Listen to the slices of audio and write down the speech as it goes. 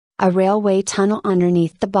A railway tunnel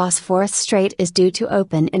underneath the Bosphorus Strait is due to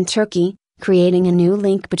open in Turkey, creating a new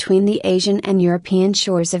link between the Asian and European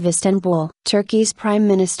shores of Istanbul. Turkey's Prime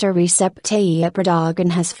Minister Recep Tayyip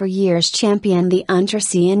Erdogan has for years championed the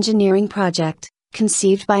undersea engineering project,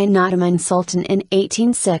 conceived by an Ottoman sultan in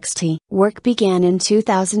 1860. Work began in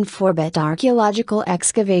 2004 but archaeological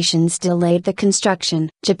excavations delayed the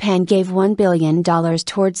construction. Japan gave $1 billion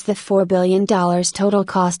towards the $4 billion total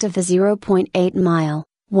cost of the 0.8-mile,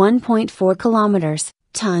 1.4 kilometers,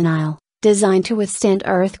 tunnel, designed to withstand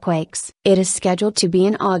earthquakes. It is scheduled to be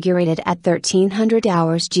inaugurated at 1300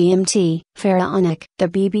 hours GMT. Pharaonic. The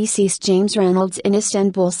BBC's James Reynolds in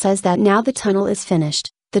Istanbul says that now the tunnel is finished,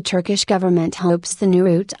 the Turkish government hopes the new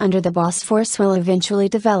route under the Bosphorus will eventually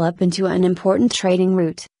develop into an important trading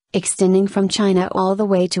route, extending from China all the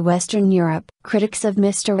way to Western Europe. Critics of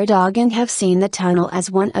Mr Erdogan have seen the tunnel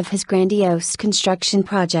as one of his grandiose construction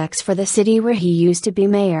projects for the city where he used to be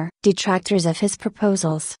mayor. Detractors of his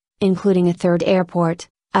proposals, including a third airport,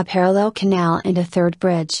 a parallel canal and a third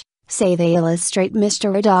bridge, say they illustrate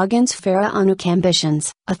Mr Erdogan's Pharaonic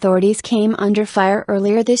ambitions. Authorities came under fire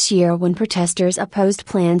earlier this year when protesters opposed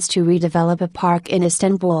plans to redevelop a park in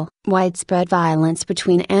Istanbul. Widespread violence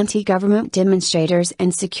between anti-government demonstrators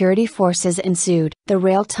and security forces ensued. The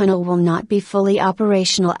rail tunnel will not be fully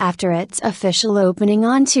operational after its official opening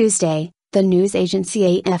on Tuesday, the news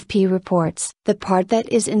agency AFP reports. The part that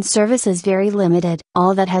is in service is very limited.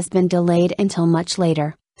 All that has been delayed until much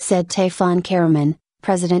later, said Tayfun Karaman,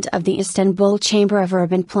 president of the Istanbul Chamber of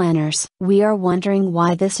Urban Planners. We are wondering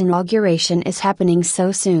why this inauguration is happening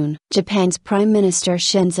so soon. Japan's Prime Minister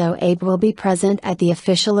Shinzo Abe will be present at the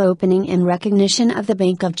official opening in recognition of the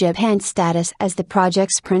Bank of Japan's status as the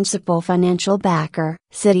project's principal financial backer.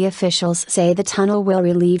 City officials say the tunnel will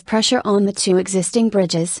relieve pressure on the two existing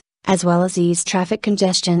bridges, as well as ease traffic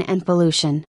congestion and pollution.